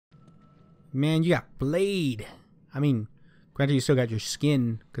Man, you got flayed. I mean, granted, you still got your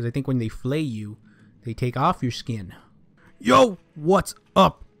skin, because I think when they flay you, they take off your skin. Yo, what's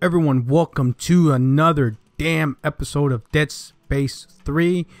up, everyone? Welcome to another damn episode of Dead Space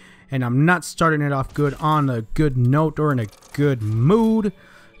 3. And I'm not starting it off good on a good note or in a good mood,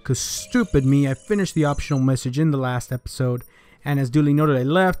 because stupid me, I finished the optional message in the last episode. And as duly noted, I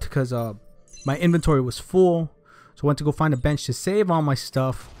left because my inventory was full. So I went to go find a bench to save all my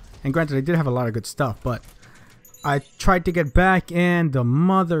stuff. And granted, I did have a lot of good stuff, but I tried to get back and the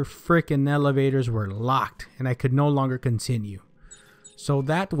mother frickin' elevators were locked and I could no longer continue. So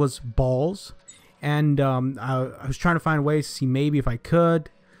that was balls. And I was trying to find ways to see maybe if I could.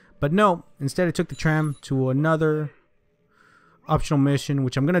 But no, instead I took the tram to another optional mission,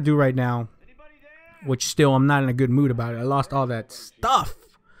 which I'm going to do right now. Which still, I'm not in a good mood about it. I lost all that stuff.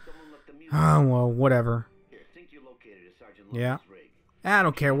 Oh, well, whatever. Yeah. I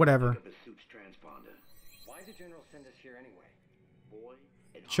don't care, whatever.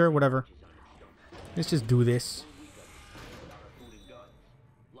 Sure, whatever. Let's just do this.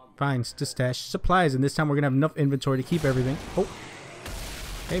 Fine, just stash supplies, and this time we're gonna have enough inventory to keep everything. Oh.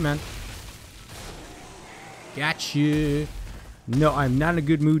 Hey, man. Gotcha. No, I'm not in a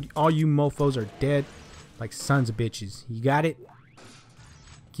good mood. All you mofos are dead. Like sons of bitches. You got it?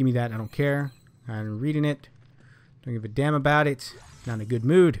 Give me that. I don't care. I'm reading it. Don't give a damn about it. Not in a good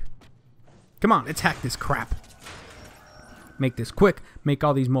mood. Come on, let's hack this crap. Make this quick. Make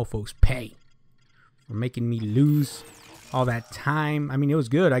all these mofos pay for making me lose all that time. I mean, it was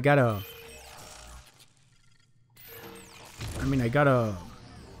good. I got a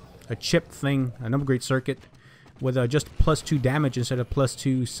chip thing, an upgrade circuit with just +2 damage instead of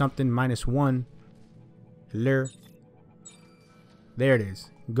 +2 something -1. Hello. There it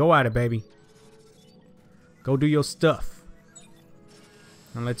is. Go at it, baby. Go do your stuff.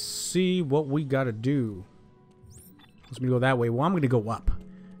 And let's see what we gotta do. Let's go that way. Well, I'm gonna go up.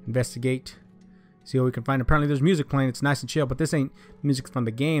 Investigate. See what we can find. Apparently there's music playing. It's nice and chill, but this ain't music from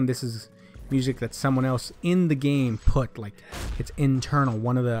the game. This is music that someone else in the game put. Like, it's internal.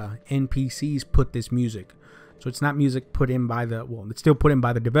 One of the NPCs put this music. So it's not music put in by the... Well, it's still put in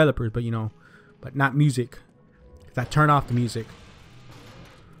by the developers, but you know... But not music. If I turn off the music...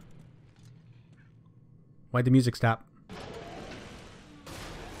 Why'd the music stop?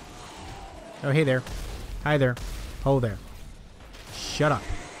 Oh, hey there. Hi there. Oh, there. Shut up.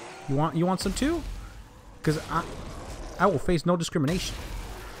 You want some too? Because I will face no discrimination.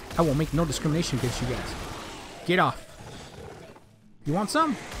 I will make no discrimination against you guys. Get off. You want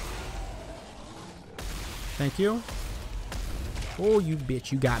some? Thank you. Oh, you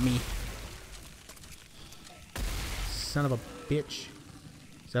bitch. You got me. Son of a bitch.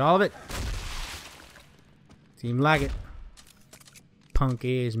 Is that all of it? Seems like it. Punk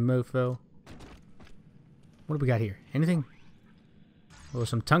ass mofo. What do we got here? Anything? Oh,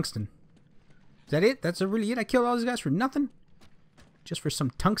 some tungsten. Is that it? That's really it? I killed all these guys for nothing? Just for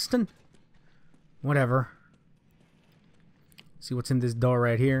some tungsten? Whatever. See what's in this door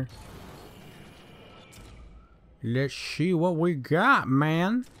right here. Let's see what we got,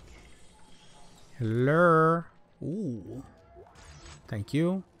 man. Hello. Ooh. Thank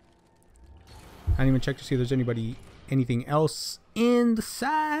you. I didn't even check to see if there's anything else in the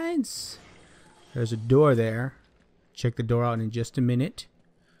sides. There's a door there. Check the door out in just a minute.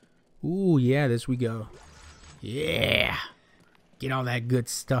 Ooh, yeah, this we go. Yeah. Get all that good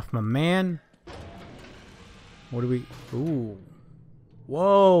stuff, my man. What do we... Ooh.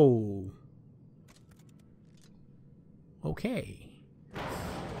 Whoa. Okay.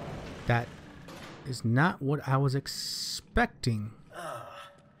 That is not what I was expecting.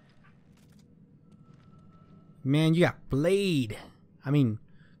 Man, you got flayed. I mean,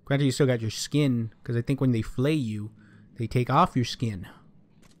 granted, you still got your skin, because I think when they flay you, they take off your skin.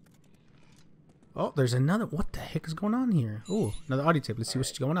 Oh, there's another. What the heck is going on here? Oh, another audio tape. Let's see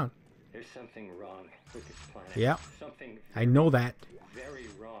what's going on. There's something wrong with this planet. Yeah, something I know that. Very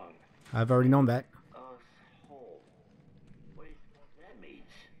wrong. I've already known that. Whole. What that means,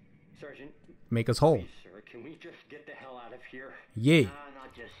 Sergeant? Make us whole. Please, sir, can we just get the hell out of here? Yeah. No,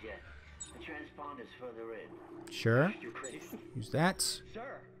 not just yet. The transponder's further in. Sure. You crazy? Use that.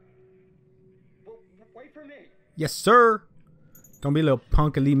 Sir. Wait for me. Yes, sir. Don't be a little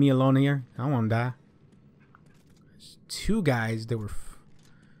punk and leave me alone here. I don't want to die. There's two guys that were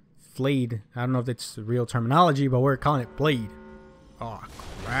flayed. I don't know if that's the real terminology, but we're calling it flayed. Oh,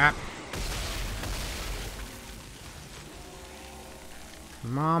 crap.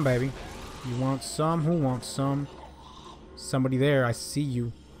 Come on, baby. You want some? Who wants some? Somebody there. I see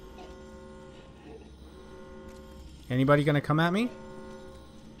you. Anybody gonna come at me?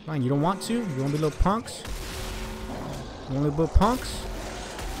 Fine, you don't want to? You want to be little punks? You want to be little punks? You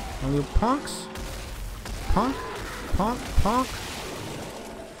want to be little punks? Punk? Punk? Punk?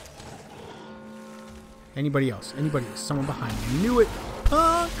 Anybody else? Anybody else? Someone behind me. Knew it!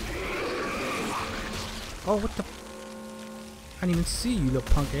 Punk! Oh, what the... I didn't even see you, little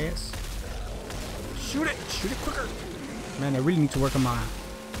punk ass. Shoot it! Shoot it quicker! Man, I really need to work on my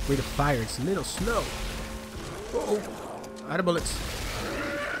rate of fire. It's a little slow. Uh-oh. Out of bullets.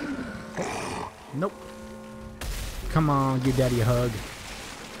 Oh. Nope. Come on, give daddy a hug.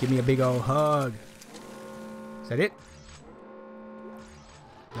 Give me a big old hug. Is that it?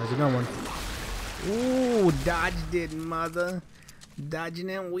 There's another one. Ooh, dodged it, mother. Dodging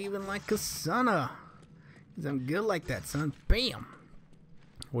and weaving like a sonner. Cause I'm good like that, son. Bam.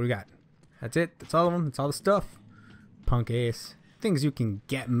 What do we got? That's it. That's all of them. That's all the stuff. Punk ass. Things you can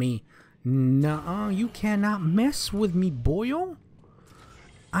get me. Nuh-uh, you cannot mess with me, boyo.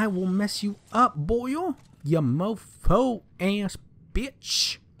 I will mess you up, boyo. You mofo ass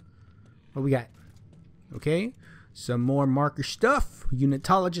bitch. What we got? Okay. Some more marker stuff.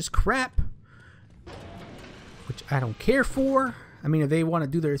 Unitologist crap. Which I don't care for. I mean, if they want to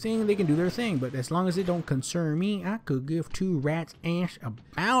do their thing, they can do their thing. But as long as it don't concern me, I could give two rats ass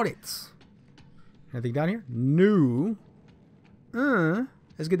about it. Anything down here? No.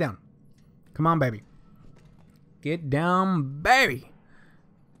 Let's get down. Come on, baby. Get down, baby.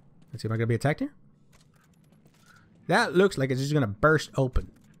 Let's see, am I going to be attacked here? That looks like it's just going to burst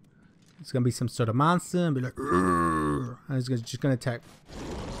open. It's going to be some sort of monster and be like, and it's just going to attack.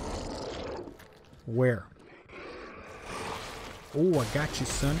 Where? Oh, I got you,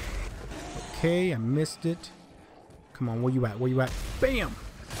 son. Okay, I missed it. Come on, where you at? Where you at? Bam!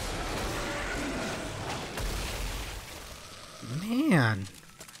 Man.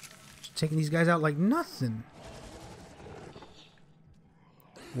 Just taking these guys out like nothing.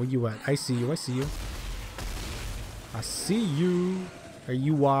 Where you at? I see you. I see you. I see you. There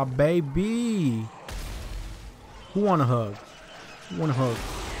you are, baby. Who want a hug? Who want a hug?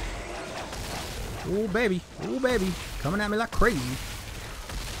 Oh, baby. Oh, baby. Coming at me like crazy.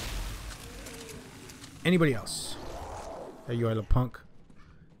 Anybody else? There you are, little punk.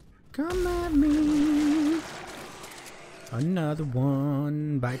 Come at me. Another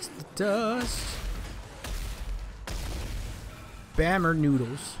one bites the dust. Bammer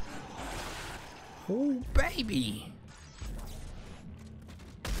noodles. Oh, baby.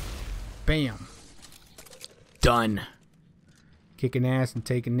 Bam. Done. Kicking ass and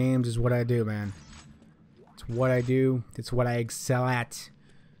taking names is what I do, man. It's what I do. It's what I excel at.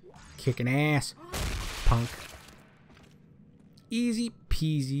 Kicking ass. Punk. Easy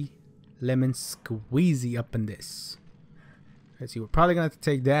peasy. Lemon squeezy up in this. Let's see. We're probably going to have to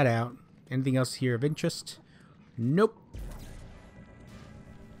take that out. Anything else here of interest? Nope.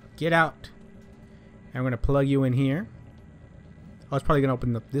 Get out. And I'm going to plug you in here. Oh, it's probably going to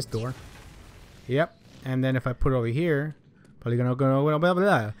open up this door. Yep. And then if I put it over here, probably going to open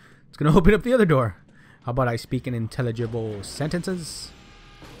it's going to open up the other door. How about I speak in intelligible sentences?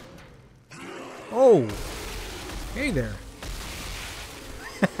 Oh. Hey there.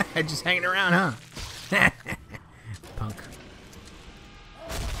 Just hanging around, huh? Punk.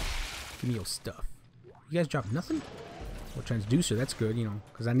 Give me your stuff. You guys drop nothing? Well, transducer, that's good, you know,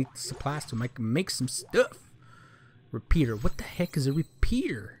 because I need the supplies to make some stuff. Repeater. What the heck is a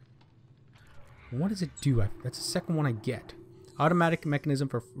repeater? What does it do? That's the second one I get. Automatic mechanism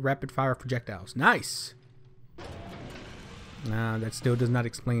for rapid fire projectiles. Nice. That still does not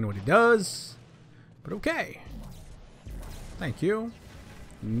explain what it does. But okay. Thank you.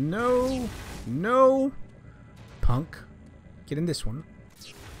 No. No. Punk. Get in this one.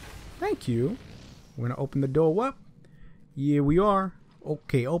 Thank you. We're going to open the door up. Yeah, we are.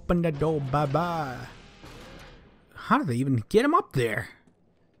 Okay, open the door. Bye-bye. How did they even get him up there?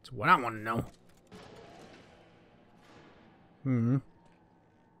 That's what I want to know.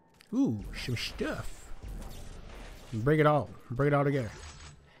 Ooh, some stuff. Break it all. Break it all together.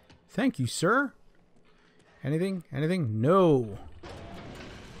 Thank you, sir. Anything? Anything? No.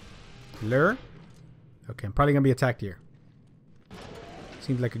 Lure? Okay, I'm probably going to be attacked here.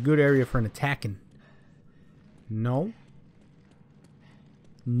 Seems like a good area for an attacking. No.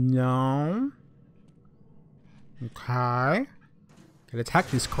 No. Okay. Gotta attack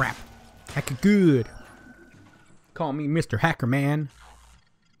this crap. Hack it good. Call me Mr. Hacker Man.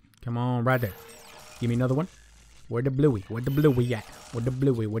 Come on, right there. Give me another one. Where the bluey? Where the bluey at? Where the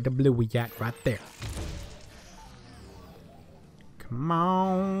bluey? Where the bluey at? Right there. Come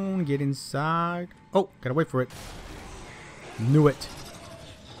on, get inside. Oh, gotta wait for it. Knew it.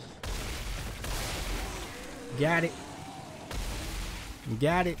 Got it.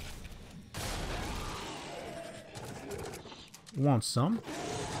 Got it. You want some?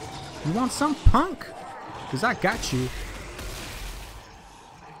 You want some, punk? Because I got you.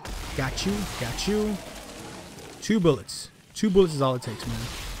 Got you. Got you. 2 bullets. 2 bullets is all it takes, man.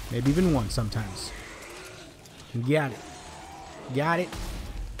 Maybe even 1 sometimes. Got it. Got it.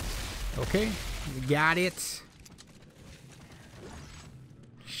 Okay. Got it.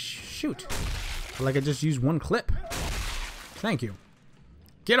 Shoot. I feel like I just used 1 clip. Thank you.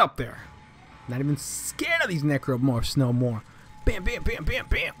 Get up there. Not even scared of these necromorphs no more. Bam, bam, bam, bam,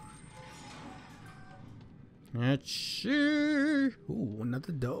 bam. Achoo. Ooh,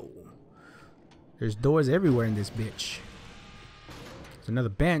 another door. There's doors everywhere in this bitch. There's another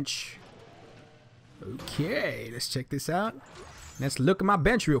bench. Okay, let's check this out. Let's look at my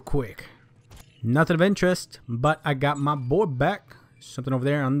bench real quick. Nothing of interest, but I got my board back. Something over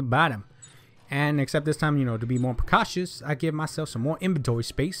there on the bottom. And except this time, you know, to be more precautious, I give myself some more inventory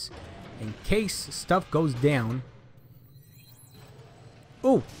space in case stuff goes down.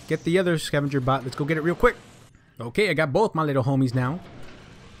 Oh, get the other scavenger bot. Let's go get it real quick. Okay, I got both my little homies now.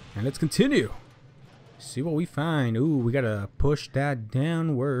 And let's continue. See what we find. Ooh, we gotta push that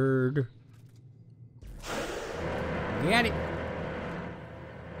downward. Get it.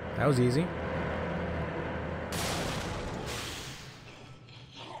 That was easy.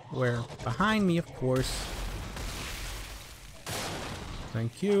 Where? Behind me, of course.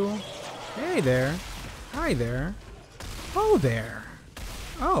 Thank you. Hey there. Hi there. Oh there.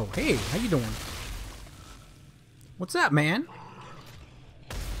 Oh, hey, how you doing? What's up, man?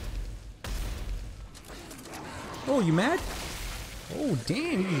 Oh, you mad? Oh,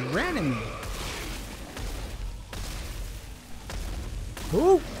 damn, you just ran at me.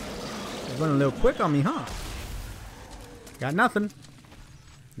 Ooh. You're running a little quick on me, huh? Got nothing.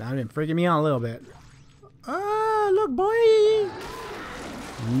 Now been freaking me out a little bit. Look, boy.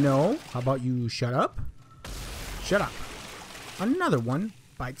 No. How about you shut up? Shut up. Another one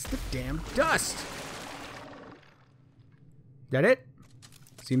bites the damn dust. That it?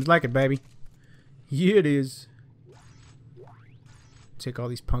 Seems like it, baby. Yeah, it is. Take all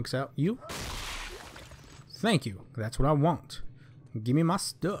these punks out. You? Thank you. That's what I want. Give me my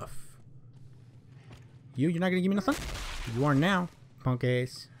stuff. You're not gonna give me nothing? You are now, punk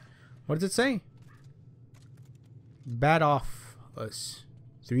ass. What does it say? Bat off us.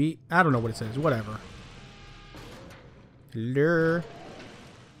 3. I don't know what it says. Whatever. Lure.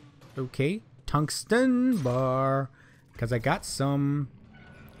 Okay. Tungsten bar. Because I got some.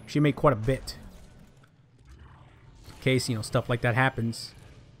 She made quite a bit. In case, you know, stuff like that happens.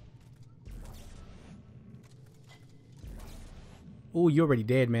 Oh, you're already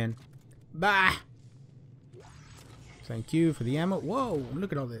dead, man. Bah! Thank you for the ammo. Whoa,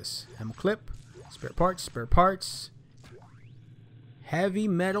 look at all this. Ammo clip. Spare parts, spare parts. Heavy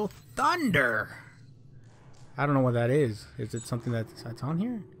metal thunder. I don't know what that is. Is it something that's on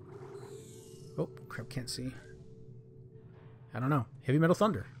here? Oh, crap, can't see. I don't know. Heavy metal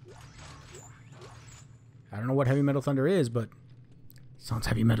thunder. I don't know what heavy metal thunder is, but it sounds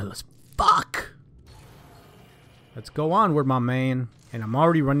heavy metal as fuck. Let's go onward, my man. And I'm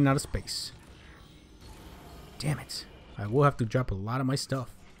already running out of space. Damn it. I will have to drop a lot of my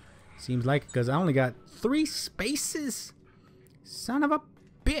stuff. Seems like, because I only got 3 spaces. Son of a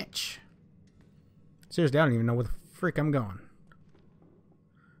bitch. Seriously, I don't even know where the frick I'm going.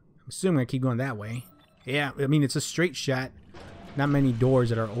 I'm assuming I keep going that way. Yeah, I mean, it's a straight shot. Not many doors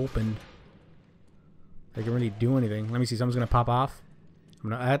that are opened. They can really do anything. Let me see. Someone's going to pop off.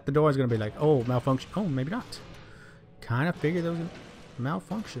 At the door is going to be like, oh, malfunction. Oh, maybe not. Kind of figured there was a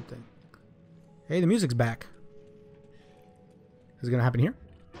malfunction thing. Hey, the music's back. Is it going to happen here?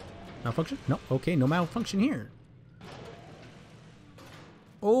 Malfunction? No. Okay, no malfunction here.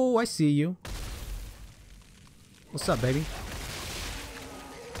 Oh, I see you. What's up, baby?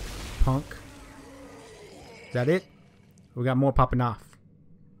 Punk. Is that it? We got more popping off.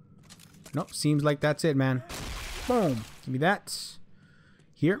 Nope, seems like that's it, man. Boom. Give me that.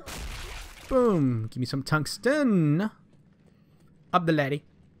 Here. Boom. Give me some tungsten. Up the ladder.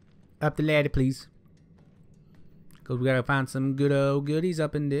 Up the ladder, please. Because we gotta find some good old goodies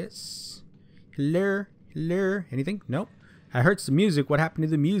up in this. Hello? Hello? Anything? Nope. I heard some music. What happened to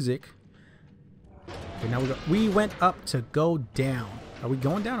the music? Okay, now we went up to go down. Are we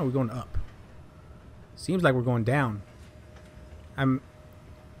going down or are we going up? Seems like we're going down.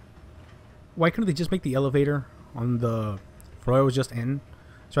 Why couldn't they just make the elevator on the floor I was just in?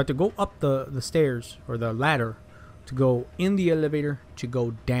 So I had to go up the stairs or the ladder to go in the elevator to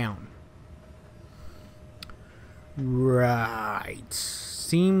go down. Right.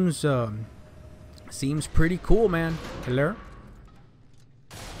 Seems pretty cool, man. Hello?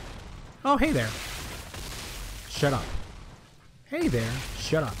 Oh, hey there. Shut up. Hey there.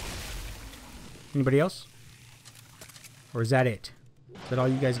 Shut up. Anybody else? Or is that it? Is that all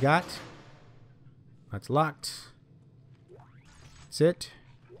you guys got? That's locked. That's it.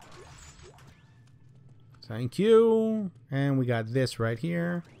 Thank you. And we got this right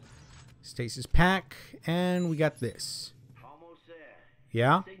here. Stasis pack. And we got this. Almost there.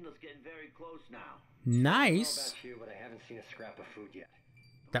 Yeah? Signal's getting very close now. I don't know Nice. about you, but I haven't seen a scrap of food yet.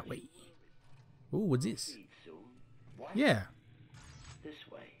 That way. Ooh, what's this? Feed soon. What? Yeah. This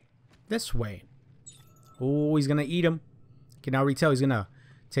way. This way. Oh, he's gonna eat him. Can already tell he's gonna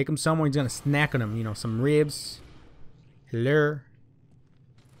take him somewhere. He's gonna snack on him. You know, some ribs. Hello.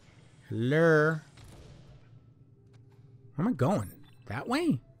 Hello. Where am I going? That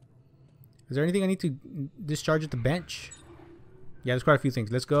way? Is there anything I need to discharge at the bench? Yeah, there's quite a few things.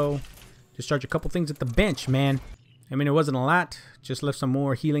 Let's go discharge a couple things at the bench, man. I mean, it wasn't a lot. Just left some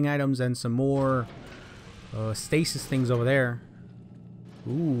more healing items and some more stasis things over there.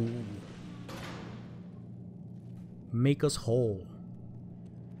 Ooh. Make us whole.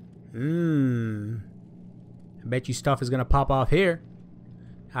 I bet you stuff is gonna pop off here.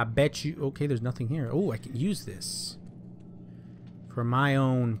 I bet you. Okay, there's nothing here. Oh, I can use this for my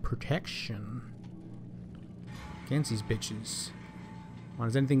own protection against these bitches.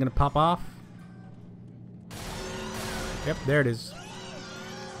 Is anything gonna pop off? Yep, there it is.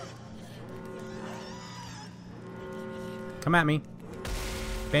 Come at me.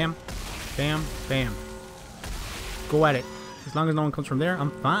 Bam, bam, bam. Go at it. As long as no one comes from there,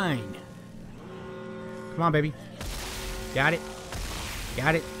 I'm fine. Come on, baby. Got it.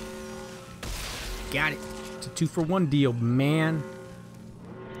 Got it. Got it. It's a 2-for-1 deal, man.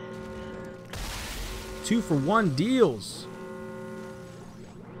 2-for-1 deals.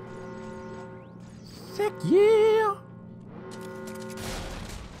 Heck yeah.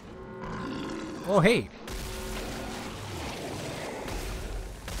 Oh, hey.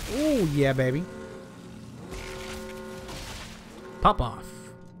 Oh, yeah, baby. Pop off.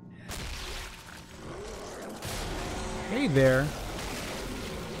 Hey there.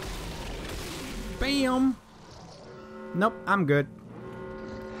 Bam. Nope, I'm good.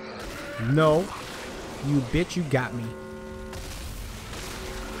 No. You bitch, you got me.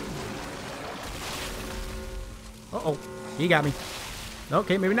 Uh-oh. He got me.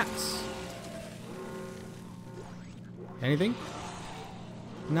 Okay, maybe not. Anything?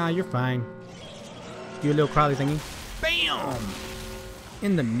 Nah, you're fine. You little crawly thingy. Bam!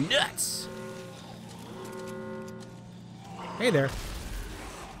 In the nuts. Hey there.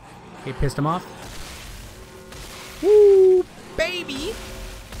 Okay, pissed him off. Woo, baby!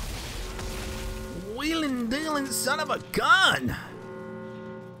 Wheeling dealing son of a gun!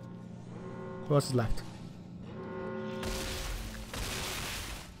 Who else is left?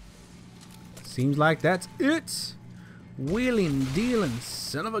 Seems like that's it. Wheeling dealing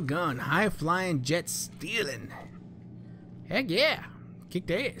son of a gun. High flying jet stealing. Heck yeah. Kicked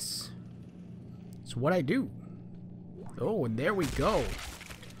ass. It's what I do. Oh, and there we go.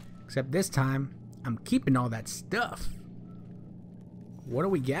 Except this time, I'm keeping all that stuff. What do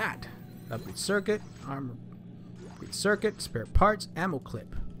we got? Upgrade circuit, armor, upgrade circuit, spare parts, ammo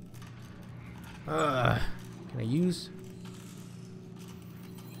clip. Can I use?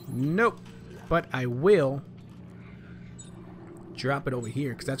 Nope. But I will drop it over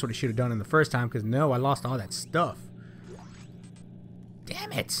here because that's what I should have done in the first time. Because no, I lost all that stuff.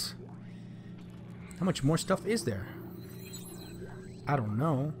 Damn it! How much more stuff is there? I don't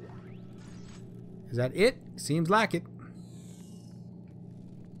know. Is that it? Seems like it.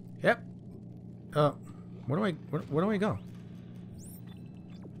 Yep. Where do I go?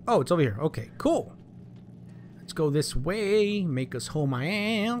 Oh, it's over here. Okay, cool. Let's go this way. Make us whole my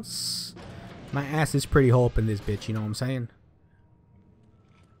ass. My ass is pretty whole up in this bitch, you know what I'm saying?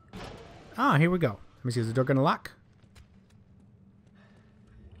 Ah, here we go. Let me see, is the door gonna lock?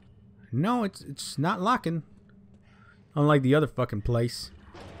 No, it's not locking. Unlike the other fucking place.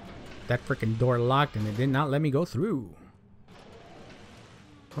 That freaking door locked and it did not let me go through.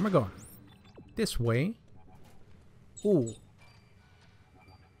 Where am I going? This way. Ooh.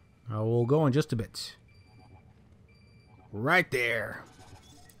 I will go in just a bit. Right there.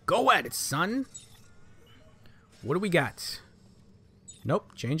 Go at it, son. What do we got?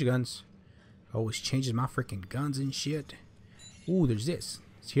 Nope, change of guns. Always changes my freaking guns and shit. Ooh, there's this.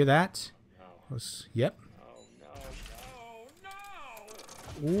 Let's hear that. No. Yep. Oh, no,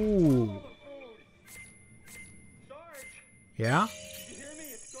 no, no! Ooh. Sarge! Yeah? You hear me?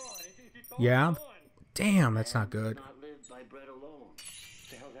 It's gone. It's all Yeah. gone. Damn, that's not good. Not live by bread alone. What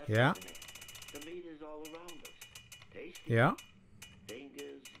the hell's that Yeah. doing to me? The meat is all around us. Tasty. Yeah?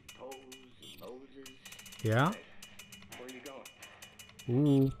 Fingers, toes, Yeah? Where are you going?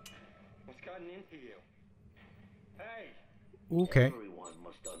 Ooh. What's gotten into you? Hey! Okay. Everyone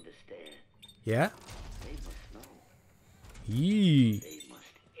must understand. Yeah? They must know. Yee. They must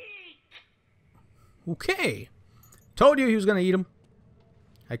eat. Okay. Told you he was gonna eat him.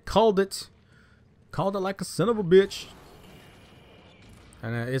 I called it. Called it like a son of a bitch.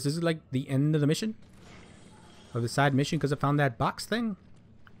 And is this like the end of the mission? Of the side mission because I found that box thing?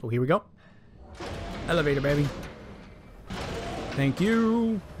 Oh, here we go. Elevator, baby. Thank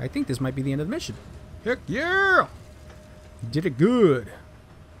you. I think this might be the end of the mission. Heck yeah! You did it good.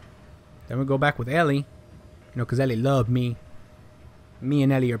 Then we'll go back with Ellie. You know, because Ellie loved me. Me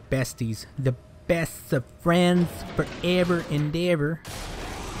and Ellie are besties. The best of friends forever and ever.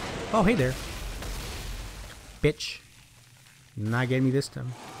 Oh, hey there. Bitch. Not getting me this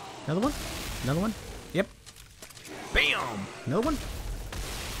time. Another one? Another one? Yep. Bam! Another one?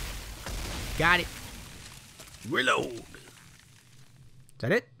 Got it. Reload. Is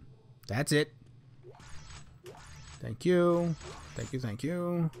that it? That's it. Thank you. Thank you, thank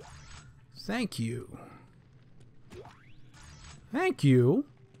you. Thank you. Thank you.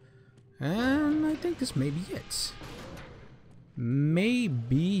 And I think this may be it.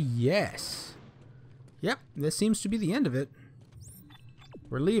 Maybe yes. Yep, this seems to be the end of it.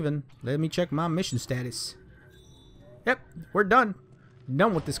 We're leaving. Let me check my mission status. Yep, we're done.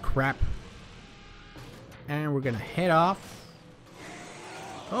 Done with this crap. And we're gonna head off.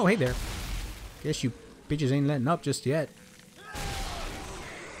 Oh, hey there. Guess you bitches ain't letting up just yet.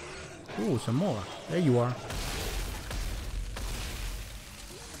 Ooh, some more. There you are.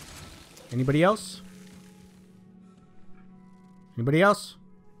 Anybody else? Anybody else?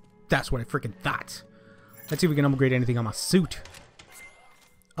 That's what I freaking thought. Let's see if we can upgrade anything on my suit.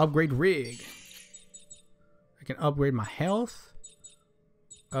 Upgrade rig. I can upgrade my health.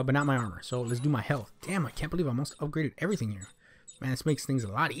 But not my armor. So let's do my health. Damn, I can't believe I almost upgraded everything here. Man, this makes things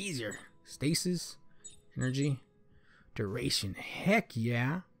a lot easier. Stasis. Energy. Duration. Heck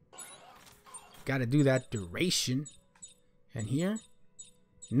yeah. Gotta do that duration. And here?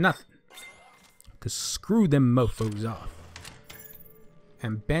 Nothing. Cause screw them mofos off.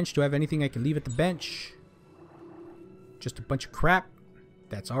 And bench. Do I have anything I can leave at the bench? Just a bunch of crap.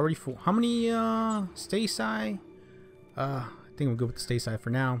 That's already full. How many stasi? I think we'll go with the stasi for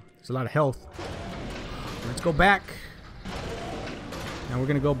now. There's a lot of health. Let's go back. Now we're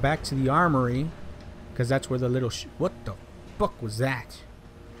gonna go back to the armory. Because that's where the little what the fuck was that?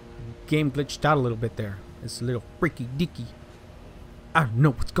 Game glitched out a little bit there. It's a little freaky dicky. I don't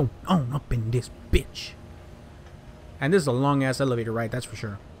know what's going on up in this bitch. And this is a long ass elevator ride, that's for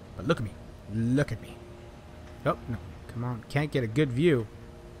sure. But look at me. Look at me. Oh, no. Come on. Can't get a good view.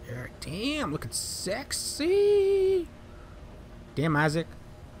 Damn, looking sexy. Damn, Isaac.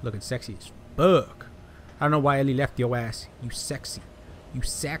 Looking sexy as fuck. I don't know why Ellie left your ass. You sexy. You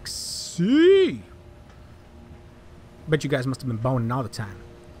sexy. Bet you guys must have been boning all the time.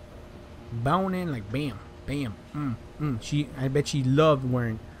 Boning like bam, bam, I bet she loved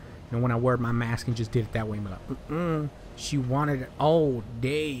wearing, you know, when I wore my mask and just did it that way. Like, she wanted it all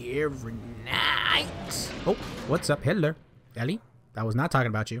day, every night. Oh, what's up, Hitler? Ellie? I was not talking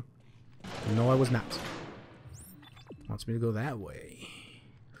about you. No, I was not. Wants me to go that way.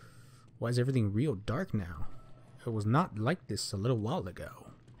 Why is everything real dark now? It was not like this a little while ago.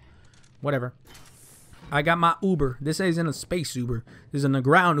 Whatever. I got my Uber. This isn't a space Uber. This is an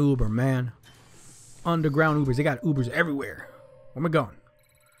underground Uber, man. Underground Ubers. They got Ubers everywhere. Where am I going?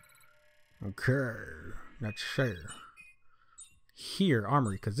 Okay. Let's see. Here,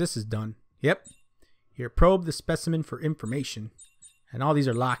 armory, because this is done. Yep. Here, probe the specimen for information. And all these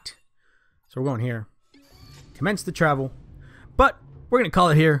are locked. So we're going here. Commence the travel. But we're going to call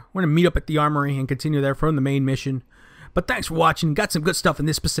it here. We're going to meet up at the armory and continue there from the main mission. But thanks for watching. Got some good stuff in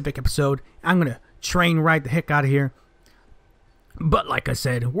this specific episode. I'm going to train ride the heck out of here. But like I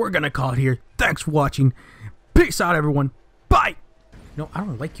said, we're going to call it here. Thanks for watching. Peace out, everyone. Bye. No, I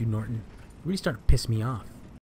don't like you, Norton. You're really starting to piss me off.